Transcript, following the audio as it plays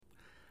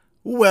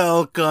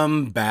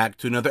Welcome back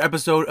to another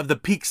episode of the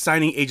Peak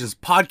Signing Agents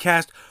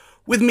podcast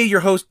with me, your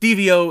host,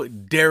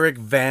 DVO Derek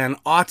Van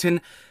Otten.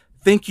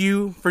 Thank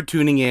you for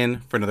tuning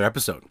in for another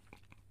episode.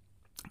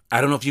 I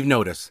don't know if you've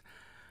noticed,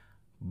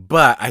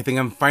 but I think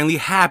I'm finally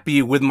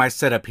happy with my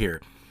setup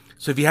here.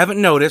 So if you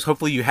haven't noticed,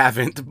 hopefully you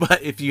haven't,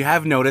 but if you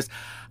have noticed,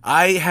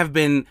 I have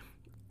been,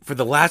 for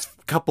the last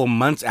couple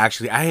months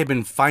actually, I have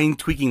been fine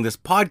tweaking this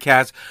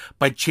podcast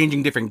by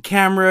changing different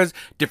cameras,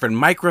 different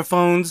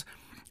microphones.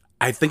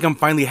 I think I'm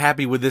finally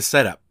happy with this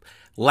setup.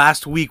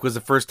 Last week was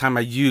the first time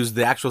I used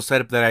the actual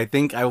setup that I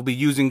think I will be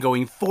using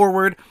going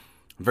forward.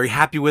 I'm very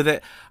happy with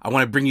it. I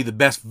want to bring you the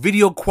best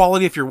video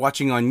quality if you're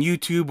watching on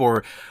YouTube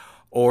or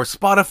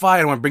Spotify.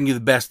 I want to bring you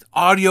the best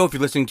audio if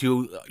you're listening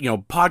to,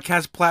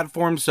 podcast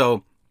platforms.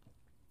 So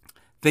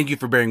thank you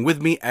for bearing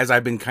with me as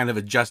I've been kind of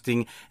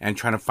adjusting and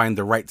trying to find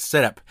the right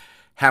setup.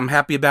 I'm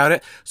happy about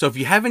it. So if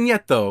you haven't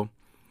yet, though,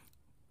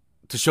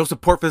 to show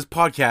support for this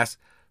podcast,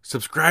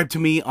 subscribe to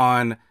me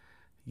on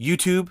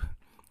YouTube,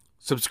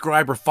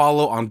 subscribe or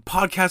follow on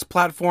podcast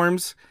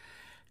platforms,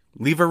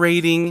 leave a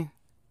rating.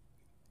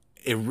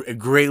 It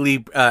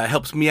greatly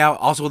helps me out.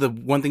 Also, the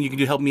one thing you can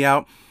do to help me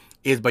out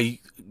is by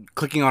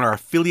clicking on our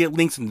affiliate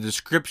links in the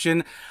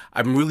description.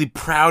 I'm really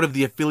proud of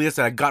the affiliates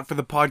that I got for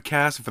the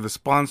podcast and for the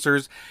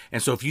sponsors.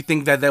 And so if you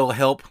think that will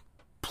help,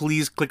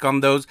 please click on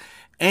those.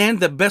 And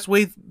the best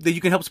way that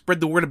you can help spread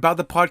the word about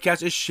the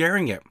podcast is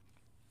sharing it.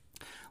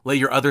 Let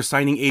your other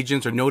signing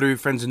agents or notary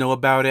friends know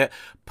about it.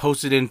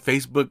 Post it in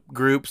Facebook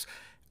groups.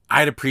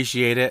 I'd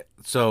appreciate it.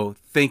 So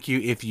thank you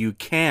if you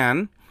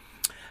can.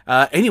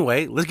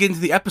 Anyway, let's get into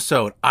the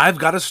episode. I've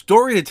got a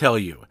story to tell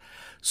you.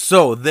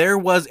 So there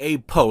was a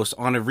post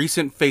on a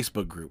recent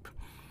Facebook group.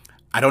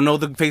 I don't know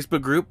the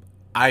Facebook group.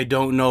 I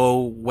don't know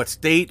what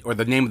state or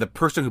the name of the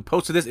person who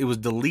posted this. It was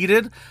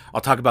deleted.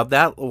 I'll talk about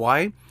that,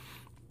 why.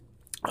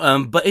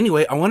 But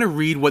anyway, I want to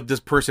read what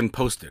this person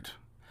posted.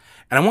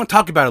 And I want to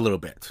talk about it a little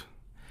bit.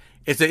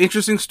 It's an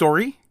interesting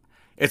story.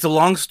 It's a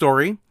long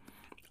story.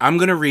 I'm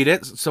going to read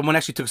it. Someone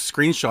actually took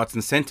screenshots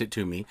and sent it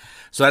to me.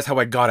 So that's how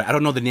I got it. I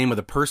don't know the name of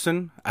the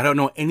person. I don't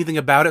know anything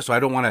about it. So I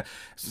don't want to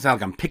sound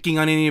like I'm picking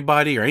on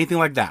anybody or anything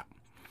like that.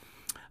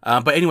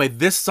 But anyway,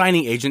 this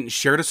signing agent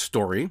shared a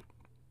story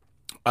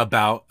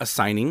about a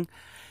signing.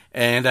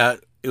 And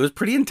it was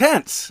pretty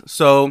intense.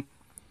 So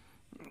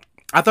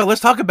I thought,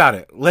 let's talk about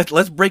it.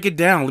 Let's break it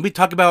down. Let me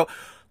talk about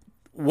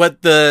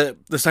what the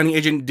signing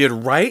agent did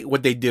right,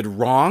 what they did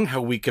wrong, how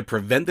we could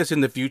prevent this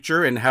in the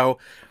future, and how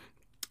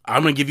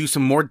I'm going to give you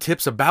some more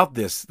tips about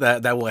this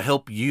that will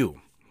help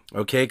you.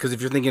 Okay? Because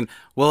if you're thinking,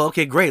 well,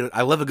 okay, great,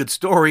 I love a good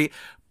story,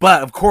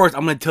 but of course,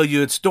 I'm going to tell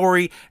you a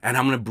story, and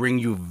I'm going to bring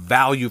you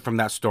value from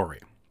that story.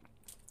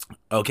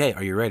 Okay,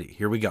 are you ready?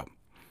 Here we go.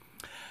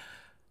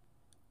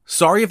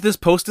 Sorry if this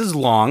post is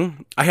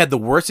long. I had the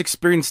worst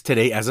experience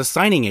today as a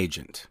signing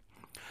agent.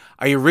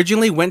 I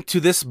originally went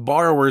to this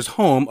borrower's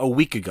home a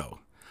week ago.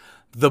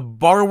 The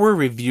borrower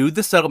reviewed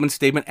the settlement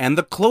statement and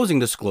the closing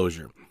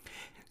disclosure.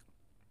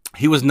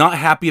 He was not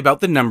happy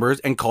about the numbers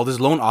and called his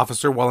loan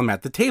officer while I'm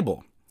at the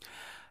table.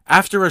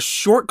 After a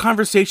short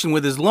conversation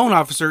with his loan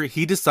officer,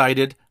 he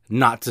decided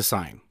not to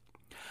sign.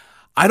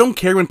 I don't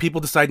care when people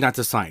decide not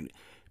to sign.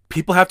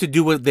 People have to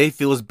do what they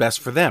feel is best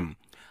for them.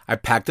 I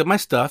packed up my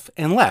stuff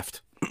and left.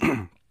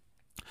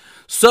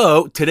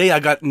 So today I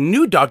got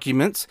new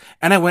documents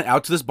and I went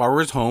out to this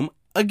borrower's home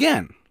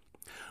again.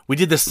 We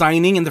did the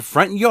signing in the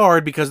front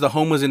yard because the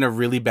home was in a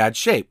really bad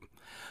shape.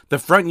 The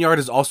front yard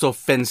is also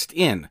fenced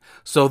in.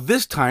 So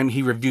this time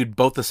he reviewed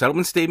both the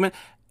settlement statement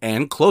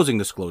and closing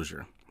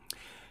disclosure.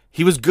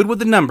 He was good with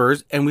the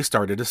numbers and we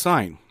started to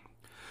sign.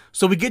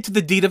 So we get to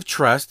the deed of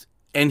trust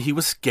and he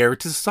was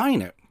scared to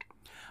sign it.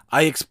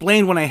 I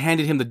explained when I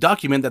handed him the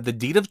document that the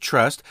deed of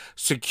trust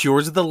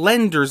secures the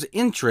lender's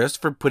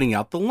interest for putting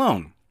out the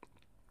loan.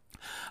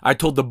 I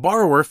told the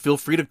borrower, feel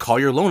free to call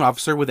your loan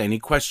officer with any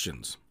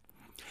questions.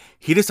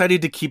 He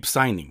decided to keep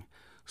signing,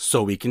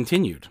 so we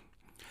continued.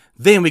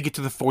 Then we get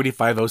to the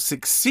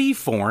 4506C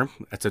form,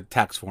 that's a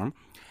tax form,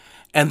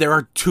 and there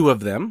are two of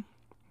them.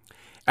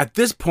 At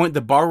this point, the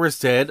borrower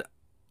said,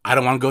 I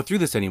don't want to go through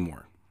this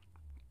anymore.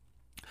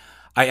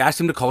 I asked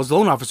him to call his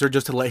loan officer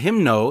just to let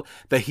him know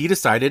that he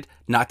decided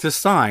not to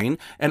sign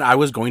and I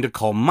was going to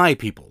call my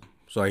people.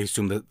 So I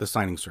assumed the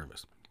signing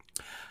service.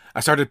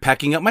 I started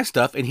packing up my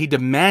stuff and he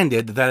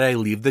demanded that I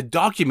leave the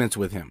documents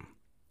with him.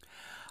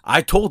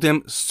 I told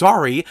him,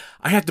 sorry,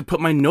 I had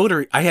put my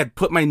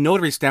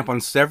notary stamp on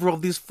several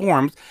of these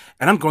forms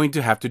and I'm going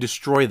to have to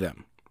destroy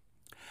them.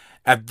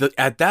 At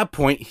that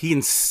point, he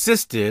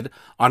insisted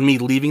on me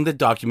leaving the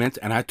documents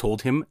and I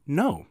told him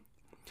no.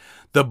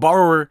 The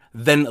borrower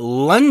then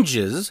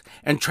lunges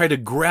and tried to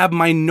grab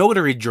my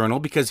notary journal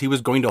because he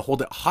was going to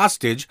hold it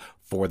hostage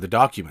for the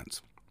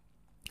documents.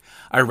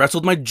 I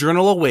wrestled my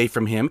journal away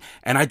from him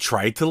and I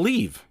tried to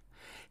leave.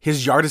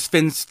 His yard is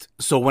fenced,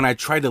 so when I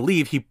tried to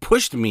leave, he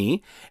pushed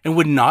me and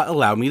would not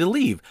allow me to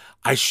leave.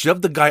 I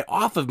shoved the guy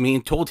off of me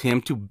and told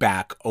him to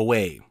back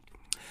away.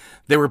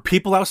 There were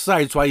people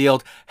outside, so I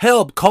yelled,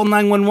 "Help, call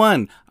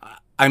 911.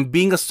 I'm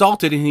being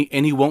assaulted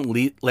and he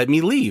won't let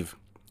me leave."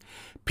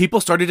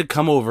 People started to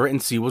come over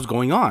and see what was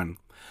going on.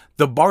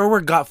 The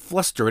borrower got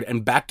flustered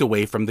and backed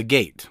away from the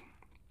gate.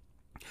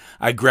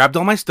 I grabbed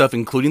all my stuff,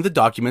 including the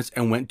documents,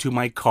 and went to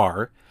my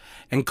car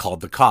and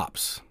called the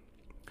cops.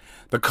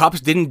 The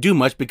cops didn't do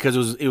much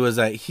because it was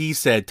a he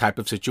said type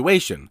of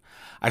situation.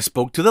 I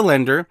spoke to the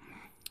lender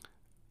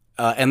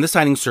and the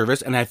signing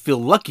service, and I feel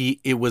lucky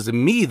it was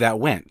me that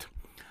went.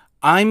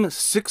 I'm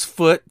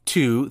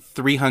 6'2",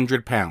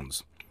 300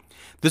 pounds.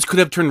 This could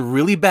have turned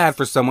really bad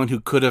for someone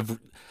who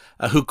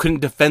couldn't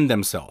defend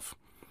themselves.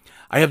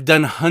 I have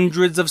done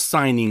hundreds of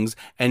signings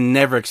and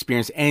never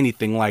experienced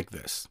anything like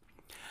this.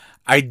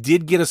 I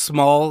did get a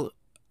small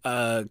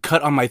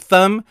cut on my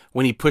thumb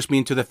when he pushed me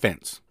into the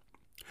fence.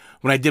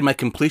 When I did my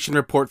completion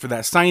report for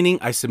that signing,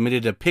 I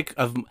submitted a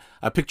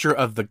picture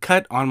of the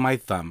cut on my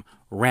thumb.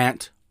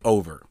 Rant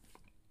over.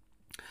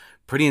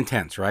 Pretty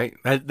intense, right?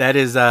 That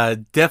is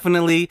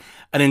definitely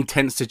an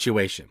intense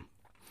situation.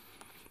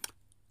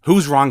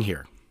 Who's wrong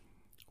here?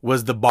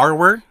 Was the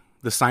borrower,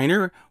 the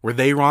signer, were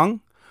they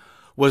wrong?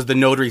 Was the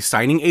notary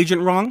signing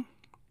agent wrong?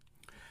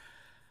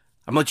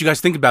 I'm going to let you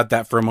guys think about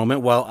that for a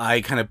moment while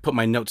I kind of put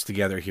my notes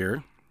together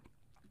here.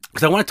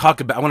 Because I want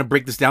to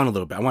break this down a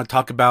little bit. I want to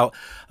talk about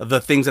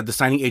the things that the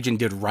signing agent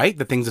did right,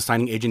 the things the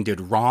signing agent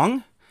did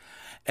wrong,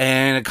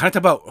 and kind of talk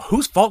about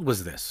whose fault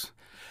was this?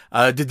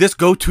 Did this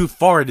go too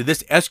far? Did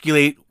this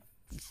escalate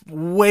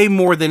way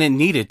more than it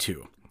needed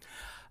to?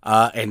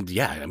 And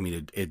yeah, I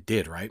mean, it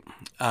did, right?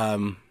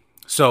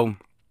 So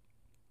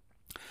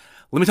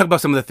let me talk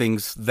about some of the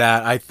things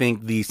that I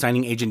think the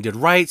signing agent did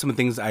right, some of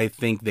the things I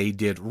think they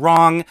did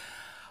wrong.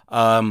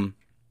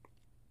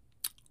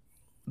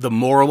 The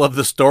moral of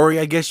the story,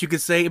 I guess you could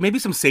say. Maybe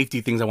some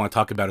safety things I want to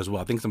talk about as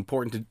well. I think it's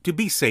important to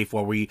be safe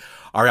while we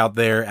are out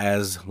there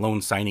as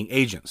loan signing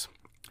agents.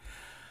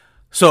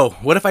 So,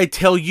 what if I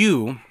tell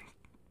you...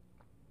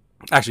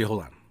 Actually,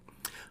 hold on.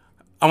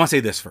 I want to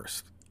say this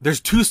first. There's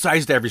two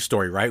sides to every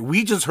story, right?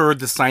 We just heard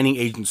the signing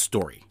agent's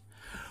story.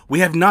 We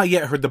have not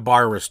yet heard the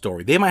borrower's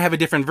story. They might have a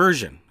different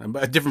version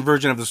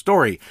of the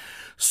story.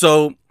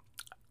 So,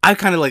 I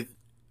kind of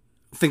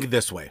think of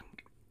this way.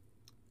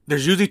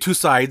 There's usually two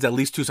sides, at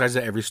least two sides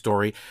of every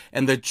story,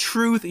 and the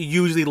truth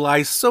usually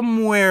lies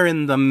somewhere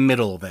in the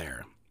middle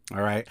there,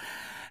 all right?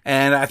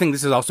 And I think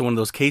this is also one of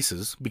those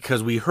cases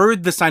because we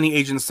heard the signing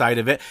agent side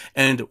of it,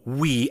 and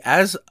we,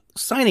 as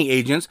signing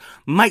agents,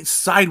 might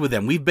side with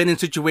them. We've been in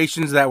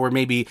situations that were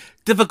maybe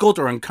difficult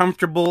or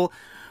uncomfortable,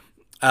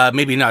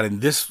 maybe not in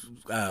this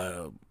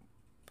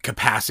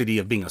capacity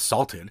of being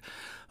assaulted,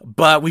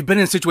 but we've been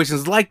in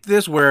situations like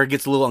this where it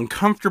gets a little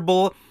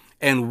uncomfortable.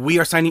 And we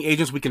are signing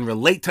agents. We can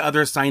relate to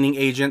other signing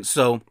agents.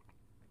 So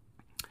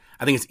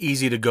I think it's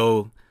easy to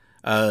go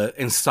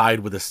and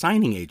side with a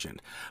signing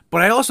agent.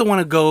 But I also want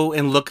to go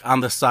and look on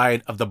the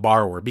side of the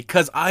borrower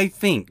because I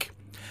think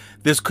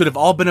this could have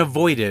all been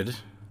avoided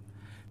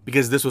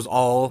because this was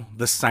all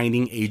the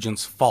signing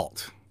agent's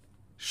fault.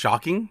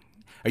 Shocking?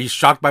 Are you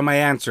shocked by my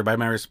answer, by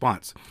my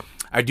response?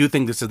 I do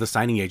think this is the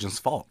signing agent's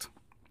fault.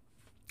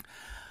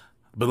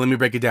 But let me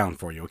break it down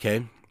for you,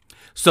 okay?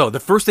 So the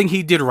first thing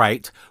he did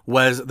right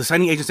was the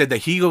signing agent said that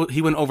he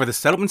went over the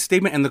settlement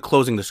statement and the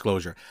closing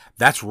disclosure.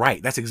 That's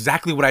right. That's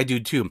exactly what I do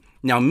too.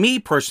 Now, me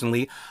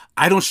personally,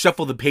 I don't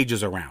shuffle the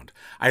pages around.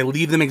 I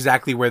leave them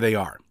exactly where they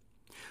are.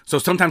 So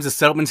sometimes the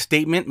settlement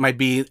statement might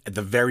be at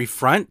the very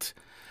front.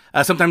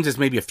 Sometimes it's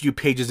maybe a few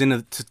pages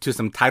into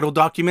some title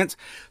documents.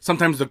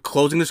 Sometimes the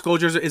closing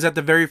disclosure is at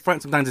the very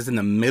front. Sometimes it's in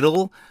the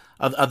middle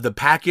of the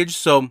package.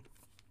 So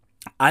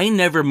I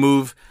never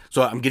move.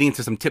 So I'm getting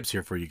into some tips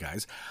here for you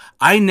guys.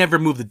 I never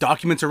move the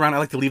documents around. I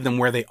like to leave them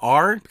where they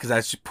are because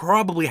that's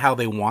probably how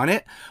they want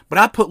it. But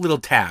I put little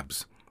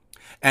tabs.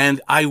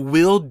 And I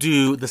will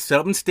do the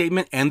settlement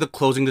statement and the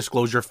closing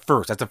disclosure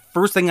first. That's the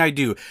first thing I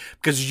do.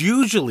 Because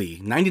usually,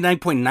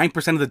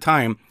 99.9% of the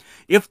time,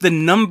 if the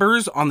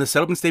numbers on the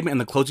settlement statement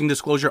and the closing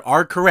disclosure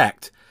are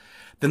correct,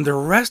 then the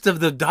rest of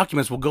the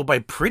documents will go by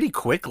pretty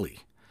quickly.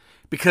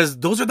 Because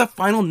those are the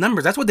final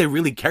numbers. That's what they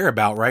really care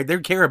about, right? They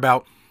care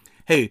about,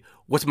 hey,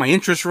 what's my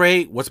interest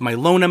rate? What's my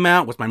loan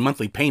amount? What's my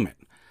monthly payment?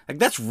 Like,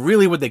 that's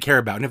really what they care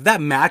about. And if that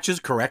matches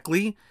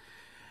correctly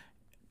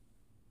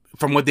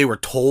from what they were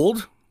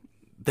told,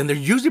 then they're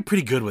usually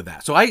pretty good with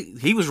that. So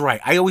he was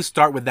right. I always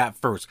start with that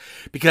first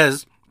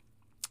because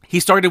he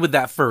started with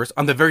that first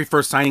on the very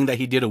first signing that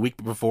he did a week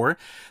before.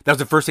 That was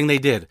the first thing they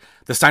did.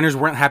 The signers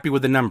weren't happy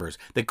with the numbers.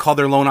 They called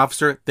their loan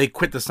officer. They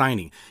quit the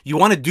signing. You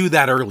want to do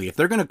that early. If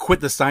they're going to quit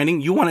the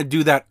signing, you want to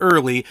do that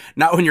early,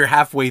 not when you're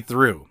halfway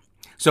through.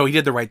 So he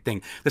did the right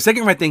thing. The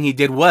second right thing he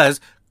did was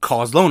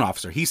call his loan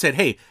officer. He said,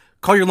 hey,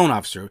 call your loan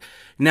officer.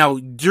 Now,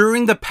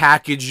 during the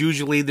package,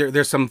 usually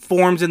there's some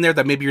forms in there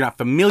that maybe you're not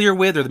familiar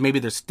with, or maybe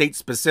they're state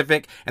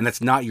specific and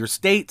that's not your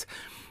state,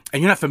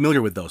 and you're not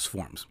familiar with those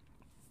forms.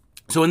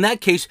 So in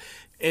that case,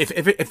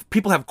 if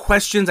people have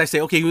questions, I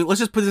say, okay, let's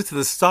just put this to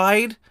the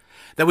side.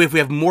 That way, if we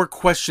have more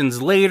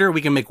questions later,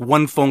 we can make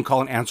one phone call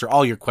and answer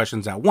all your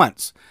questions at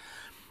once.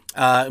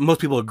 Most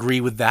people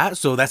agree with that.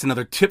 So that's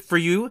another tip for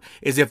you,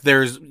 is if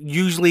there's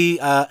usually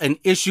an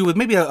issue with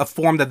maybe a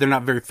form that they're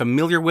not very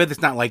familiar with,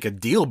 it's not like a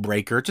deal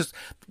breaker, just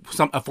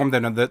a form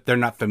that they're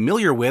not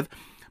familiar with,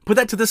 put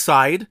that to the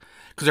side,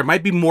 because there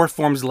might be more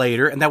forms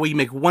later, and that way you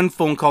make one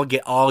phone call,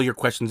 get all your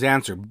questions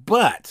answered.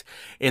 But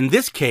in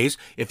this case,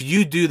 if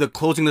you do the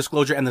closing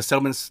disclosure and the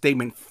settlement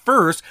statement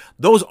first,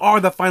 those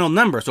are the final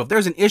numbers. So if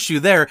there's an issue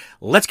there,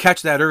 let's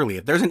catch that early.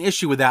 If there's an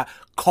issue with that,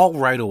 call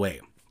right away.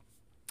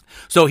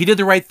 So he did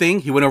the right thing.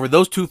 He went over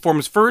those two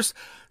forms first,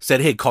 said,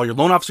 hey, call your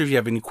loan officer if you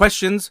have any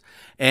questions.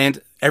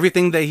 And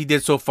everything that he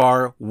did so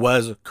far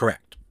was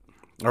correct.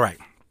 All right.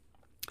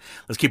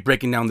 Let's keep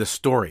breaking down this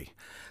story.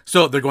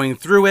 So they're going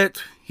through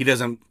it. He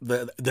doesn't,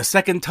 the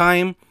second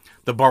time,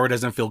 the borrower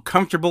doesn't feel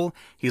comfortable.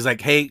 He's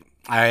like, hey,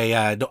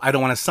 I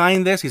don't want to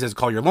sign this. He says,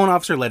 call your loan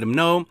officer, let him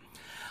know.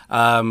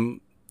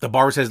 The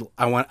borrower says,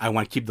 I want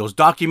to keep those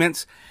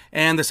documents.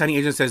 And the signing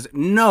agent says,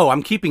 no,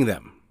 I'm keeping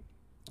them.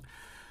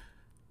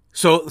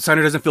 So the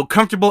signer doesn't feel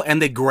comfortable,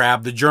 and they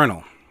grab the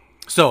journal.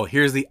 So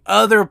here's the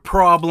other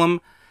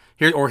problem.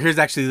 Here's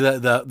actually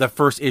the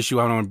first issue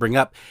I want to bring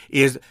up,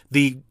 is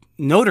the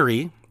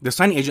notary, the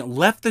signing agent,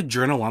 left the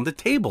journal on the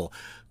table.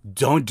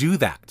 Don't do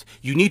that.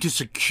 You need to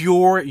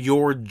secure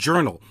your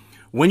journal.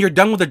 When you're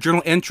done with the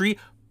journal entry,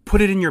 put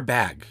it in your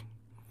bag.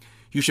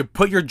 You should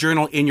put your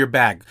journal in your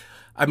bag.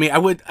 I mean, I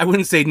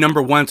wouldn't say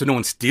number one so no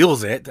one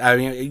steals it. I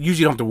mean, usually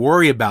you don't have to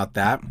worry about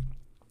that.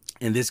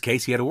 In this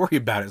case, he had to worry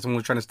about it. Someone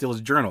was trying to steal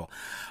his journal.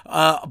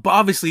 But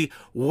obviously,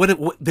 what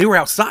they were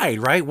outside,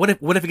 right? What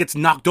if it gets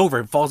knocked over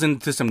and falls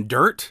into some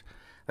dirt?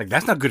 Like,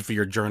 that's not good for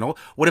your journal.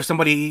 What if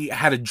somebody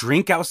had a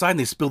drink outside and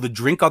they spilled the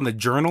drink on the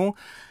journal?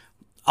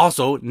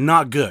 Also,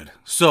 not good.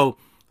 So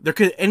there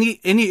could any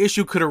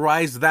issue could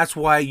arise. That's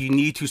why you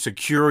need to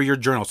secure your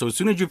journal. So as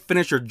soon as you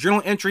finish your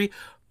journal entry,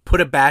 put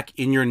it back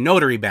in your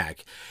notary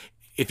bag.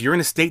 If you're in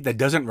a state that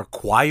doesn't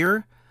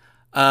require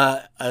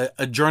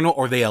a journal,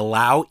 or they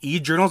allow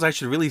e-journals, I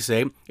should really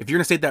say, if you're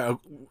in a state that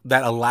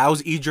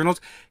allows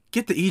e-journals,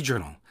 get the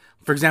e-journal.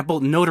 For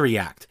example, Notary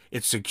Act.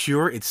 It's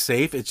secure, it's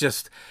safe,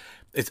 it's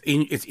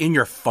in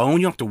your phone.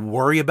 You don't have to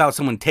worry about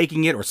someone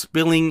taking it or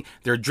spilling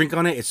their drink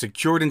on it. It's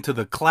secured into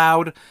the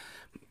cloud.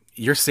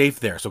 You're safe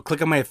there. So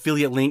click on my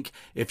affiliate link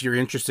if you're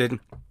interested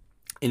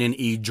in an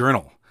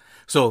e-journal.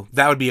 So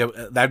that'd be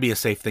a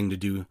safe thing to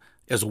do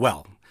as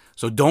well.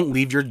 So don't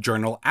leave your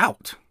journal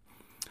out.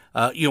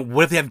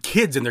 What if they have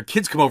kids and their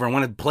kids come over and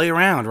want to play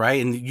around,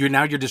 right? And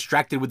you're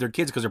distracted with their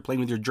kids because they're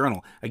playing with your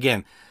journal.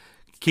 Again,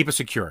 keep it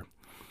secure.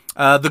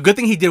 The good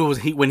thing he did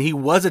was when he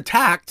was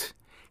attacked,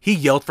 he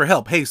yelled for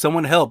help. Hey,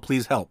 someone help,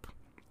 please help.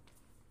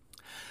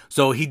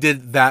 So he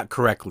did that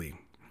correctly.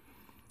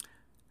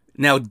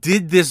 Now,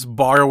 did this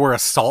borrower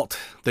assault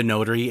the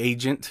notary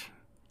agent?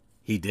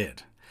 He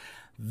did.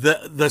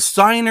 The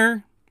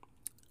signer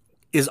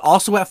is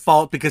also at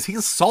fault because he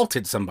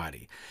assaulted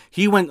somebody.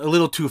 He went a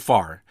little too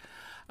far.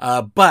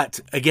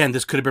 But again,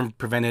 this could have been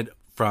prevented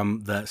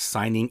from the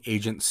signing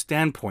agent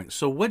standpoint.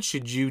 So what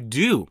should you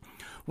do?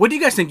 What do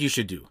you guys think you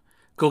should do?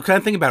 Go kind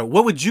of think about it.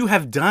 What would you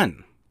have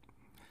done?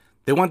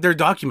 They want their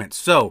documents.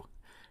 So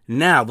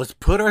now let's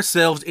put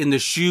ourselves in the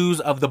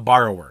shoes of the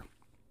borrower.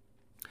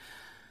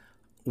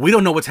 We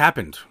don't know what's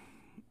happened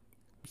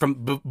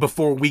from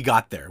before we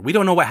got there. We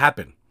don't know what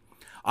happened.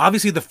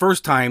 Obviously, the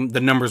first time the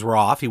numbers were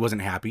off, he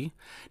wasn't happy.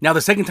 Now, the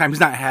second time, he's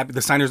not happy.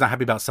 The signer's not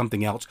happy about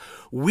something else.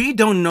 We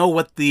don't know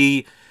what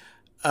the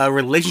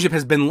relationship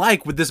has been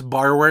like with this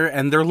borrower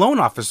and their loan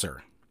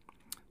officer.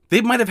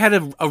 They might have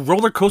had a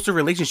roller coaster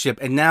relationship,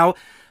 and now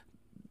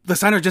the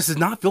signer just does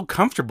not feel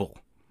comfortable.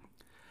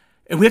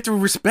 And we have to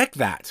respect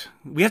that.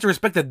 We have to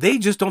respect that they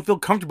just don't feel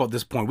comfortable at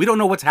this point. We don't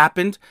know what's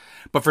happened,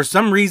 but for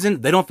some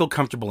reason, they don't feel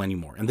comfortable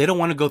anymore, and they don't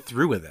want to go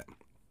through with it.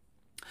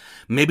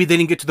 Maybe they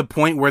didn't get to the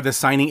point where the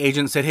signing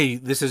agent said, hey,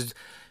 this is,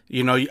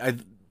 I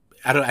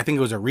think it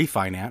was a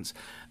refinance.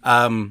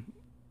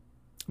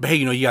 But hey,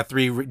 you got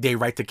 3-day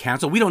right to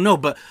cancel. We don't know,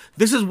 but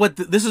this is what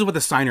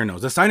the signer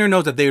knows. The signer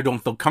knows that they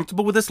don't feel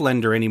comfortable with this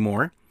lender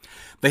anymore.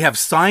 They have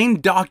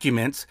signed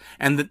documents,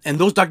 and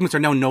those documents are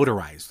now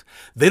notarized.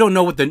 They don't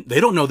know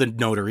the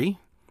notary.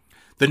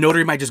 The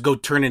notary might just go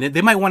turn it in.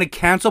 They might want to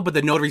cancel, but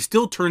the notary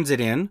still turns it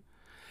in,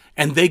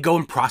 and they go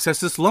and process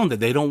this loan that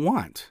they don't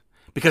want.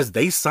 Because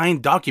they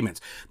signed documents.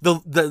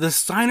 The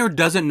signer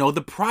doesn't know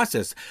the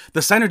process.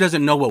 The signer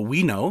doesn't know what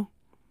we know,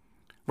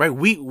 right?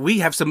 We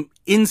have some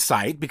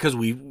insight because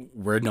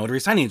we're notary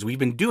signings. We've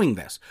been doing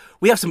this.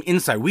 We have some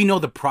insight. We know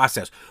the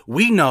process.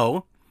 We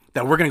know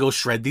that we're going to go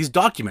shred these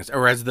documents.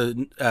 Or as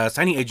the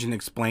signing agent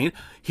explained,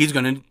 he's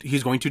going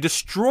to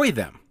destroy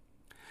them.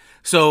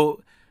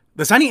 So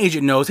the signing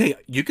agent knows, hey,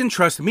 you can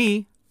trust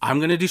me. I'm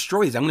going to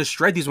destroy these. I'm going to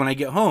shred these when I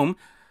get home.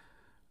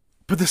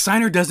 But the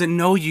signer doesn't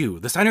know you.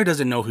 The signer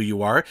doesn't know who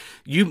you are.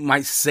 You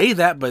might say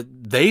that, but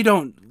they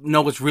don't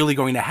know what's really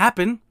going to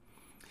happen.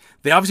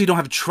 They obviously don't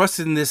have trust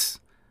in this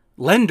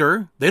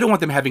lender. They don't want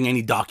them having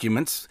any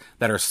documents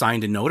that are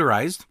signed and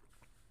notarized.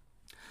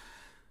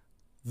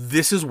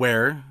 This is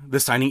where the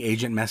signing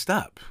agent messed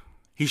up.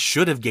 He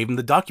should have gave him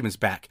the documents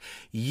back.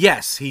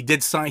 Yes, he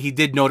did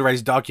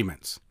notarize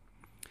documents.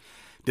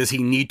 Does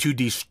he need to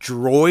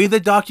destroy the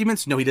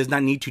documents? No, he does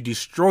not need to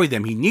destroy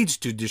them. He needs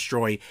to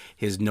destroy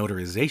his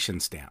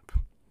notarization stamp.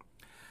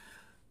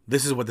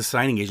 This is what the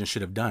signing agent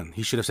should have done.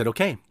 He should have said,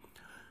 okay,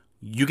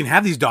 you can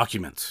have these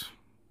documents.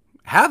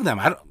 Have them.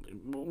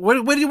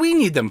 What do we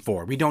need them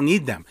for? We don't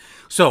need them.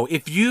 So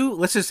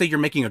let's just say you're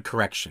making a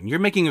correction. You're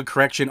making a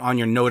correction on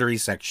your notary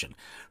section.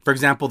 For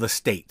example, the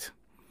state.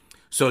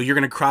 So you're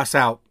going to cross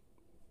out,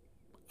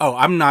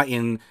 I'm not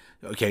in,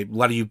 okay, a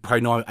lot of you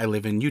probably know I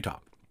live in Utah.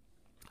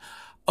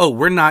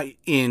 We're not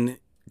in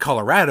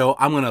Colorado.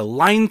 I'm going to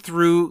line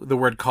through the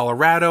word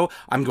Colorado.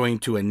 I'm going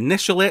to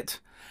initial it,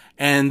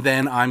 and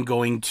then I'm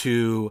going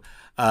to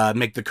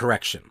make the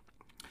correction.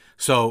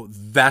 So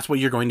that's what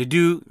you're going to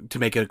do to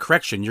make a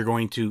correction. You're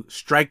going to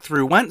strike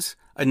through once,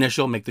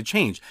 initial, make the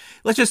change.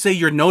 Let's just say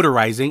you're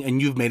notarizing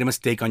and you've made a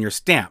mistake on your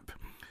stamp.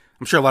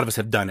 I'm sure a lot of us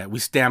have done it. We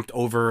stamped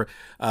over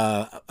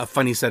a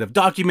funny set of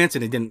documents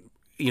and it didn't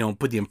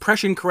put the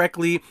impression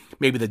correctly.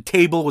 Maybe the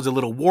table was a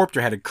little warped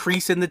or had a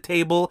crease in the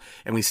table,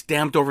 and we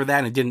stamped over that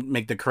and it didn't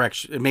make the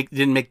correction.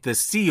 Didn't make the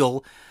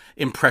seal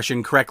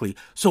impression correctly.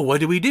 So what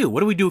do we do?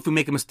 What do we do if we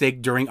make a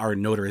mistake during our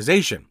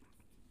notarization?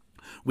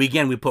 We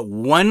put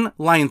one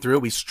line through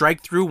it. We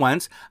strike through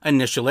once,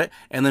 initial it,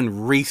 and then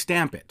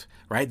restamp it.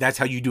 Right? That's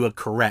how you do a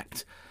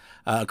correction.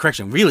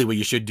 Really, what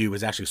you should do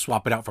is actually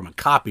swap it out from a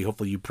copy.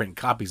 Hopefully, you print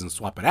copies and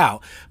swap it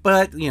out.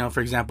 But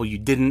for example, you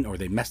didn't, or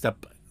they messed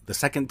up the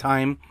second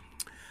time.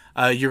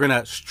 You're going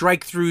to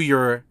strike through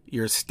your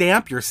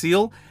stamp, your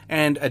seal,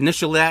 and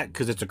initial that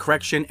because it's a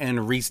correction and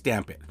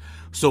restamp it.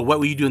 So what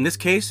will you do in this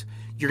case?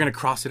 You're going to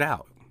cross it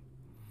out.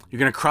 You're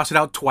going to cross it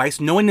out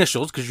twice. No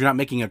initials because you're not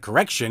making a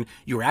correction.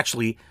 You're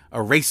actually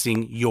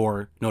erasing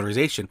your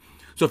notarization.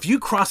 So if you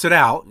cross it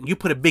out, you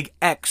put a big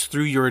X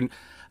through your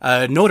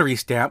notary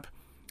stamp,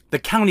 the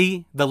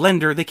county, the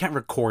lender, they can't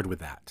record with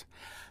that.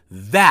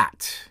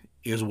 That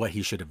is what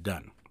he should have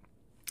done.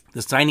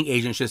 The signing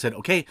agent should have said,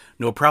 okay,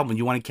 no problem.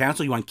 You want to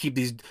cancel? You want to keep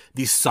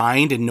these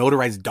signed and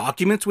notarized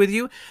documents with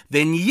you?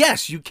 Then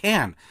yes, you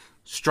can.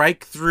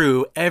 Strike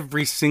through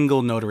every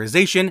single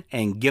notarization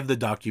and give the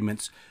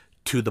documents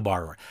to the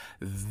borrower.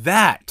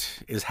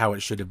 That is how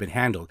it should have been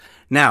handled.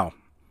 Now,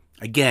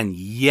 again,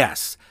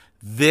 yes,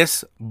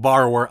 this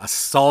borrower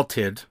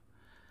assaulted,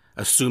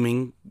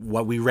 assuming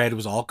what we read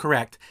was all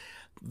correct,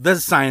 the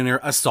signer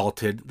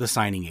assaulted the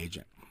signing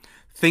agent.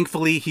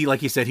 Thankfully,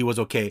 like he said, he was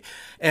okay.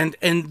 And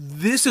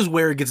this is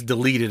where it gets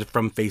deleted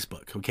from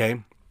Facebook,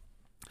 okay?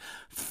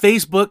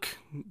 Facebook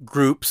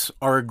groups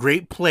are a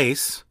great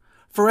place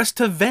for us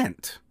to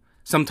vent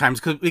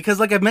sometimes. Because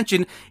like I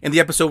mentioned in the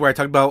episode where I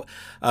talked about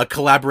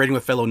collaborating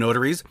with fellow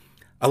notaries,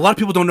 a lot of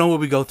people don't know what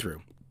we go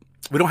through.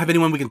 We don't have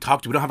anyone we can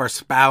talk to. We don't have our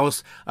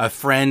spouse, a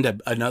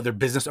friend, another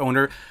business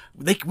owner.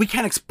 We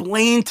can't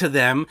explain to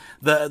them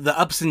the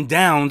ups and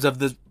downs of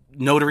the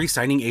notary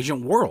signing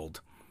agent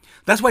world.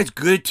 That's why it's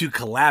good to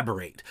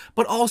collaborate.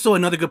 But also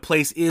another good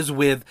place is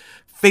with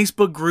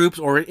Facebook groups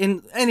or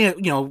in any,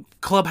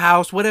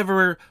 Clubhouse,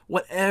 whatever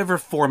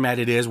format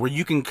it is, where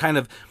you can kind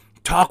of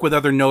talk with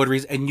other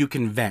notaries and you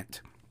can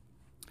vent.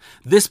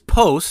 This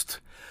post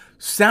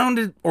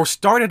started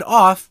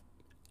off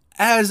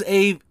as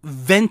a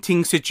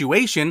venting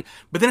situation,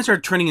 but then it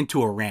started turning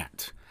into a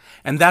rant.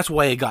 And that's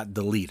why it got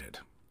deleted.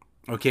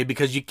 Okay,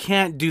 because you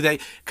can't do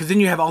that, because then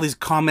you have all these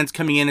comments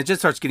coming in. It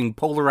just starts getting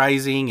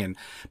polarizing, and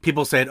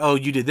people said, oh,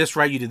 you did this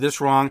right, you did this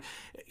wrong.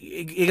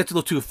 It gets a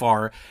little too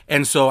far.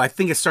 And so I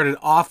think it started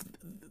off,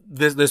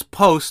 this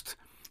post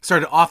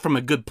started off from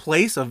a good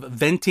place of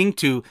venting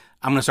to,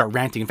 I'm going to start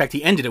ranting. In fact,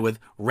 he ended it with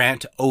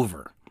rant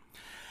over.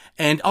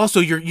 And also,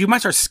 you might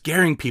start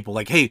scaring people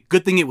like, hey,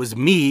 good thing it was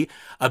me,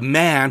 a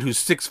man who's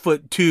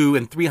 6'2"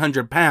 and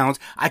 300 pounds.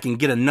 I can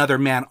get another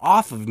man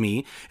off of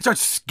me. It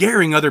starts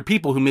scaring other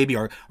people who maybe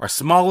are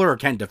smaller or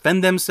can't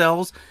defend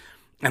themselves.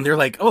 And they're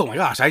like, oh my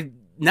gosh,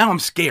 now I'm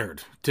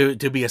scared to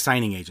be a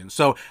signing agent.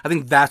 So I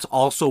think that's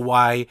also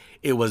why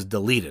it was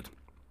deleted.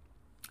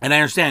 And I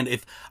understand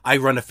if I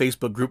run a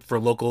Facebook group for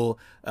local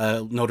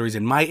notaries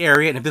in my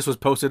area, and if this was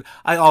posted,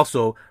 I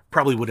also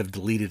probably would have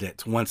deleted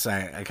it once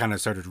I kind of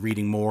started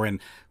reading more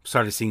and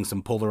started seeing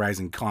some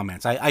polarizing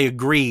comments. I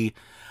agree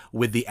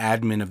with the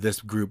admin of this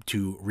group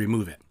to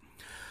remove it.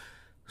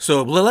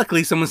 So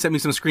luckily, someone sent me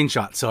some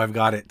screenshots, so I've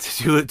got it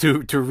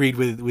to read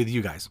with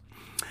you guys.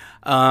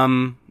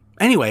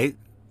 Anyway,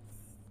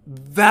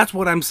 that's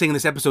what I'm saying in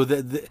this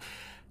episode.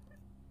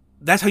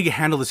 That's how you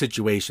handle the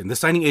situation. The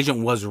signing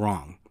agent was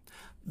wrong.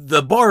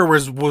 The borrower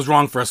was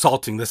wrong for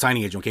assaulting the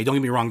signing agent. Okay, don't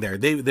get me wrong there.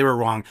 They were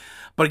wrong.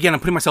 But again, I'm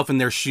putting myself in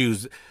their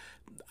shoes.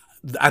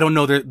 I don't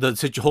know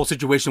the whole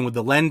situation with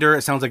the lender.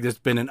 It sounds like there's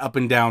been an up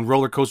and down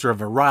roller coaster of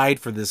a ride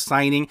for this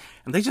signing.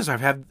 And they just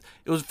it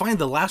was finally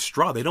the last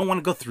straw. They don't want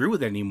to go through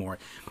with it anymore.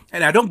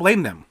 And I don't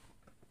blame them.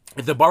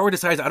 If the borrower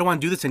decides, I don't want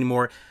to do this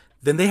anymore,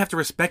 then they have to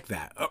respect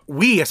that.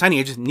 We, as signing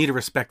agents, need to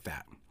respect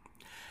that.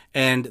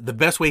 And the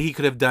best way he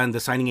could have done, the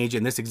signing agent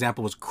in this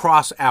example, was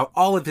cross out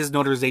all of his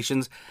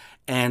notarizations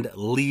and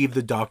leave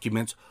the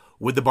documents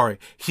with the bar.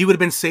 He would have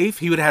been safe.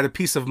 He would have had a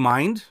peace of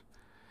mind.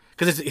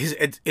 Because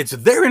it's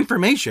their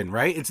information,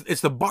 right?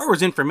 It's the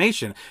borrower's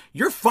information.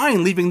 You're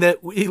fine leaving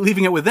it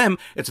with them.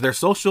 It's their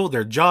social,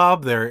 their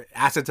job, their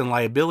assets and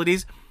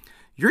liabilities.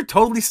 You're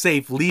totally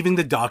safe leaving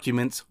the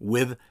documents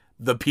with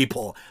the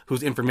people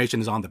whose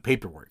information is on the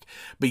paperwork.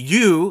 But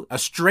you, a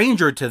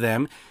stranger to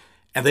them,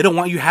 and they don't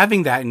want you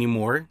having that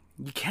anymore,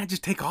 you can't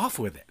just take off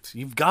with it.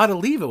 You've got to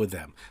leave it with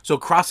them. So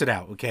cross it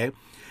out, okay?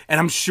 And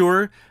I'm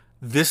sure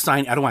I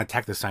don't want to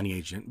attack the signing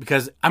agent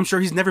because I'm sure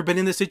he's never been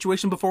in this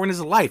situation before in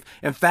his life.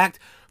 In fact,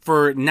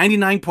 for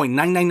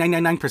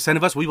 99.99999%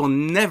 of us, we will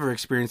never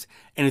experience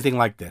anything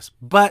like this.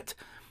 But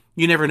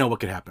you never know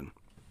what could happen.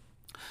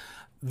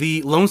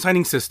 The loan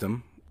signing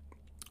system,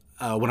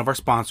 one of our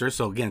sponsors,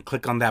 so again,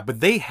 click on that.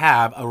 But they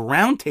have a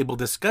roundtable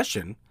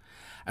discussion.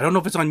 I don't know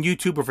if it's on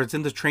YouTube or if it's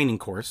in the training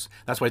course.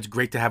 That's why it's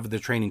great to have the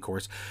training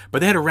course. But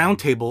they had a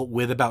roundtable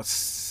with about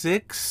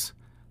 6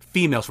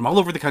 females from all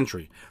over the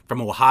country,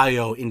 from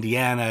Ohio,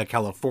 Indiana,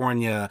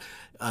 California,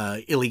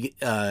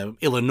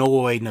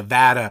 Illinois,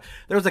 Nevada.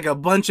 There was like a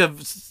bunch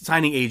of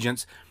signing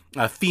agents,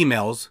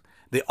 females.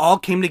 They all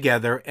came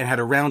together and had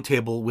a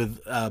roundtable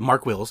with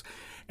Mark Wills,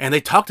 and they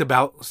talked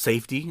about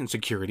safety and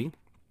security.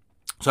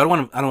 So I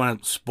don't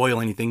want to spoil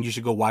anything. You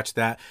should go watch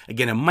that.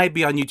 Again, it might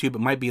be on YouTube.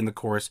 It might be in the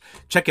course.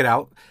 Check it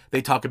out.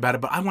 They talk about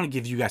it, but I want to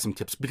give you guys some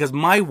tips because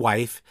my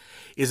wife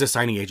is a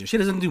signing agent. She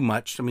doesn't do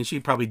much. I mean, she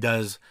probably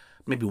does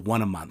maybe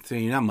one a month.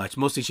 Not much.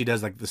 Mostly she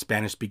does like the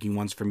Spanish speaking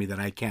ones for me that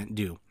I can't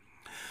do.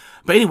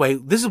 But anyway,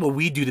 this is what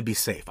we do to be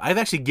safe. I've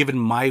actually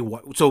given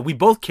so we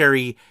both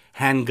carry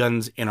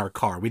handguns in our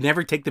car. We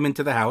never take them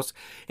into the house.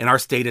 In our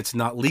state, it's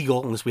not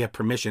legal unless we have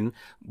permission,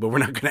 but we're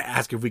not going to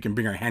ask if we can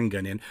bring our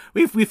handgun in.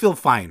 We feel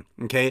fine,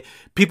 okay?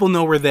 People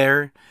know we're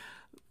there.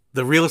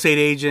 The real estate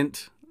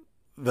agent,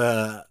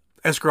 the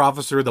escrow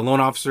officer, the loan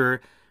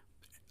officer,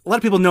 a lot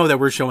of people know that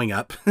we're showing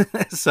up.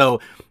 So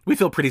we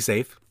feel pretty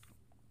safe.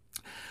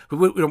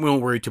 We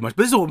won't worry too much.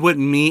 But this is what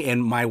me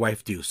and my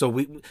wife do.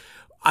 So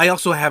I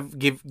also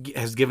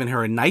has given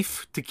her a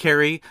knife to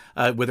carry,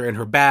 whether in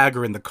her bag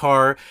or in the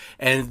car.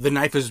 And the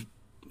knife is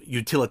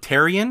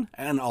utilitarian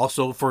and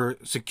also for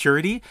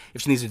security.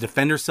 If she needs to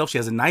defend herself, she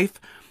has a knife.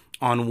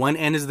 On one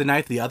end is the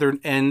knife. The other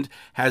end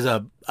has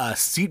a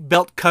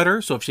seatbelt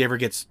cutter. So if she ever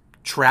gets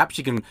trapped,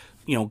 she can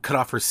cut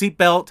off her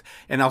seatbelt.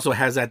 And also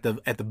has at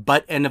the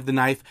butt end of the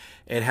knife,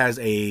 it has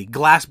a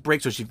glass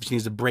break. So she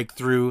needs to break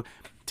through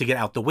to get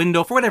out the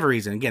window for whatever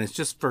reason. Again, it's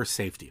just for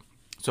safety.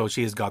 So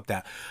she has got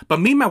that.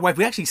 But me and my wife,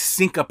 we actually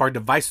sync up our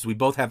devices. We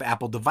both have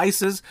Apple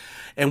devices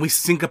and we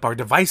sync up our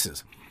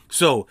devices.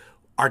 So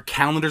our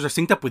calendars are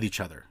synced up with each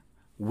other.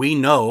 We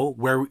know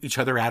where each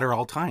other are at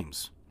all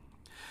times.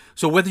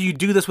 So whether you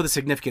do this with a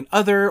significant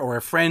other or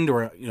a friend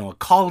or a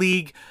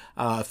colleague,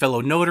 a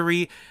fellow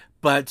notary,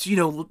 but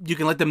you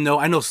can let them know.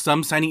 I know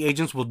some signing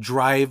agents will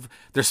drive,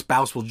 their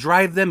spouse will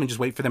drive them and just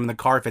wait for them in the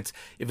car if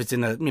it's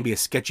in maybe a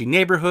sketchy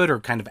neighborhood or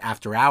kind of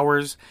after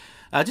hours,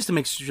 just to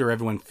make sure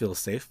everyone feels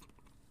safe.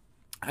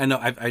 I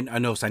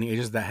know signing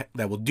agents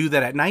that will do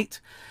that at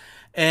night.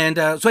 And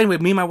so anyway,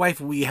 me and my wife,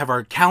 we have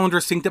our calendar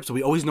synced up so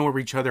we always know where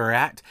each other are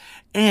at.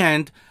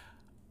 And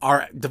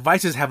our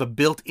devices have a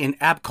built-in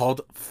app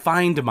called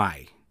Find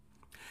My.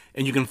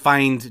 And you can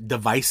find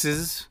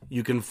devices,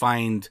 you can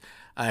find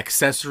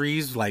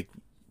accessories, like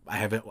I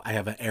have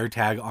an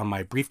AirTag on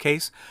my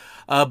briefcase,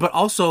 but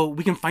also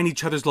we can find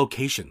each other's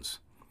locations.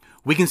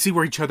 We can see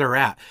where each other are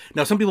at.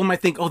 Now, some people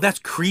might think, oh, that's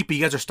creepy.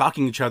 You guys are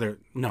stalking each other.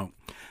 No.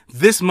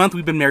 This month,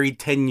 we've been married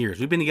 10 years.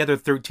 We've been together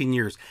 13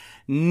 years.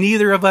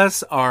 Neither of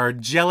us are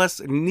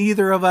jealous.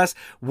 Neither of us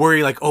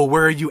worry like, oh,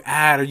 where are you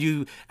at? Are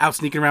you out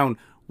sneaking around?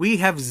 We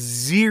have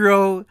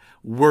zero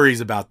worries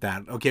about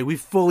that. Okay. We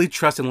fully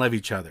trust and love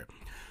each other.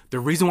 The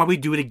reason why we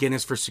do it again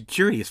is for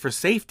security, it's for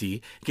safety.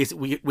 In case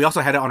we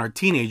also had it on our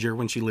teenager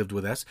when she lived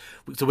with us,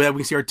 so we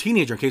can see our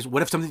teenager in case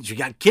what if she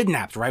got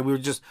kidnapped, right? We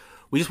just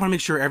want to make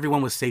sure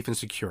everyone was safe and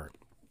secure.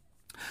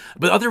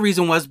 But the other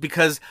reason was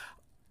because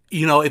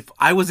if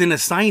I was in a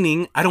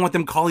signing, I don't want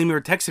them calling me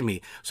or texting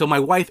me. So my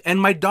wife and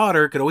my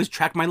daughter could always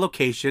track my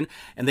location,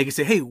 and they could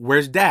say, "Hey,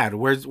 where's Dad?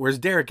 Where's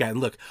Derek at?" And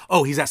look,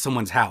 oh, he's at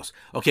someone's house.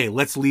 Okay,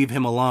 let's leave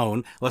him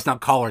alone. Let's not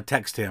call or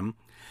text him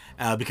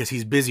because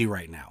he's busy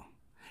right now.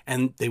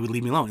 And they would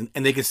leave me alone.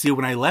 And they could see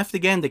when I left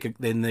again,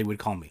 then they would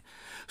call me.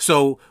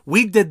 So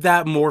we did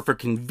that more for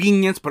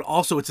convenience, but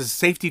also it's a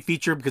safety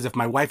feature because if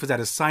my wife is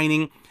at a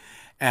signing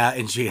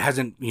and she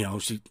hasn't,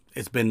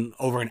 it's been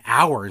over an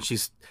hour and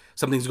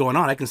something's going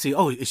on, I can see,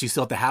 oh, is she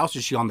still at the house?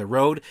 Is she on the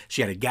road? Is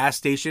she at a gas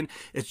station?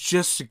 It's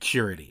just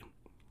security.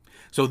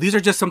 So these are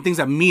just some things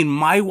that me and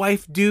my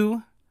wife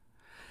do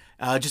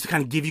just to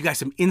kind of give you guys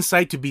some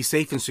insight to be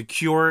safe and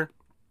secure.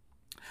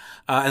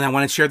 And I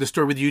want to share the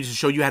story with you to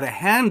show you how to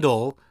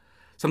handle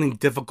something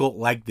difficult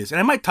like this. And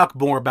I might talk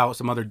more about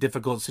some other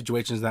difficult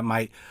situations that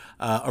might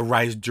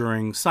arise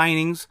during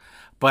signings.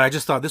 But I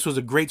just thought this was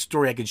a great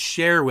story I could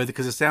share with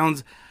because it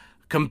sounds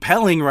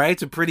compelling, right?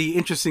 It's a pretty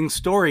interesting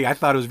story. I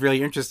thought it was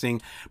really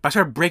interesting. But I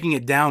started breaking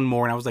it down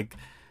more and I was like,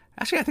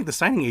 actually, I think the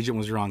signing agent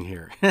was wrong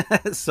here.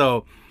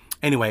 So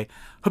Anyway,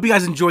 hope you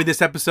guys enjoyed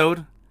this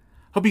episode.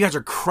 Hope you guys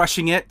are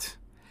crushing it.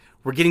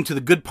 We're getting to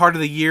the good part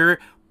of the year.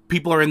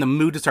 People are in the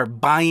mood to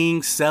start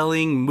buying,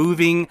 selling,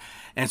 moving.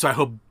 And so I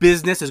hope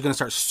business is going to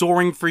start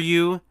soaring for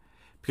you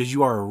because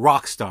you are a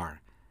rock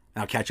star.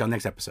 And I'll catch y'all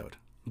next episode.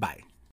 Bye.